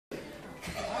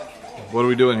What are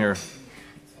we doing here?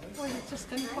 We're just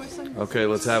gonna pour some. Okay,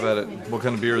 let's have at it. What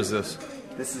kind of beer is this?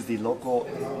 This is the local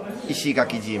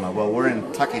Ishigaki-jima. Well, we're in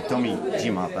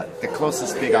Taketomi-jima, but the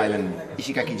closest big island,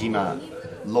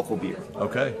 Ishigaki-jima local beer.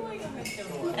 Okay.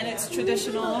 And it's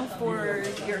traditional for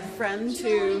your friend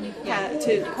to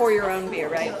pour your own beer,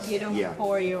 right? You don't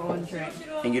pour your own drink.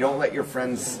 And you don't let your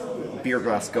friend's beer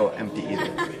glass go empty either.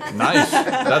 Nice.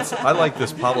 I like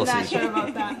this policy. I'm not sure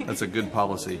about that. That's a good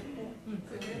policy.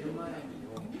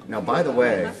 Now, by the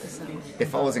way,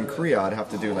 if I was in Korea, I'd have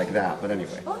to do like that. But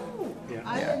anyway. Oh,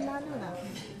 I did not know that.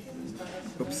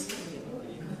 Oops.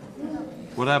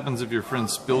 What happens if your friend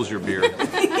spills your beer?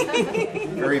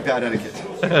 Very bad etiquette.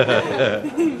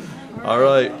 All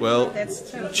right. Well,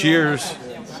 cheers.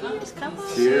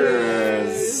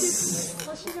 Cheers.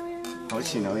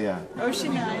 Hoshinoya.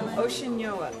 Oshinoya.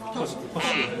 Hoshinoya.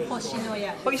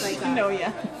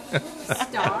 Hoshinoya.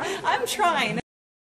 Star? I'm trying.